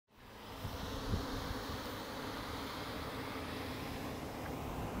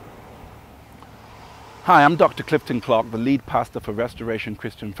Hi, I'm Dr. Clifton Clark, the lead pastor for Restoration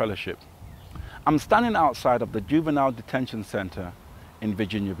Christian Fellowship. I'm standing outside of the Juvenile Detention Center in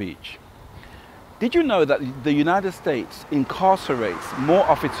Virginia Beach. Did you know that the United States incarcerates more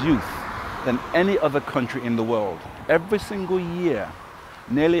of its youth than any other country in the world? Every single year,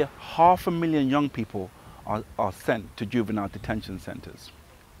 nearly 500,000 young people are sent to juvenile detention centers.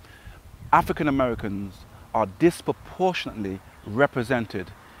 African Americans are disproportionately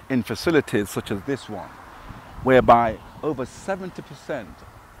represented in facilities such as this one, whereby over 70%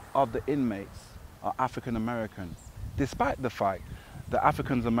 of the inmates are African American, despite the fact that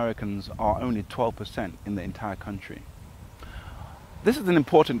African Americans are only 12% in the entire country. This is an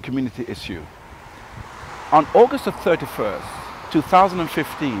important community issue. On August the 31st,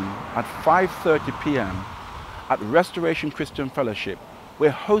 2015, at 5:30 p.m. at Restoration Christian Fellowship,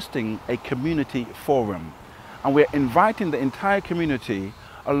 we're hosting a community forum, and we're inviting the entire community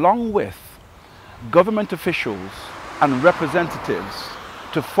along with government officials and representatives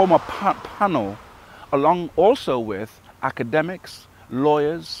to form a panel, along also with academics,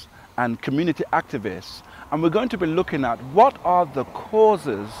 lawyers, and community activists. And we're going to be looking at what are the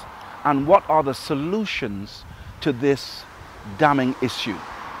causes and what are the solutions to this damning issue.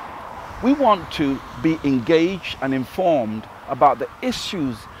 We want to be engaged and informed about the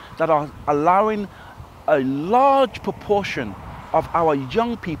issues that are allowing a large proportion of our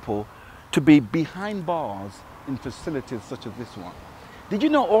young people to be behind bars in facilities such as this one. Did you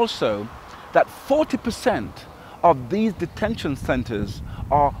know also that 40% of these detention centers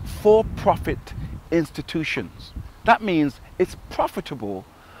are for-profit institutions? That means it's profitable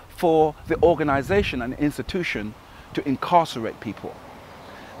for the organization and institution to incarcerate people.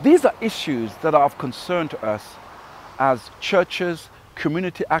 These are issues that are of concern to us as churches,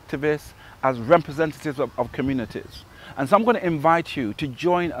 community activists, as representatives of communities. And so I'm going to invite you to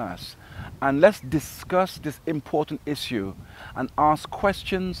join us, and let's discuss this important issue and ask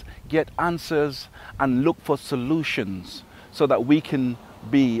questions, get answers, and look for solutions so that we can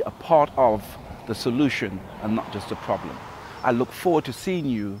be a part of the solution and not just a problem. I look forward to seeing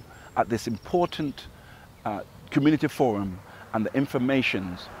you at this important community forum, and the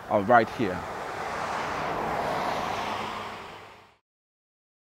informations are right here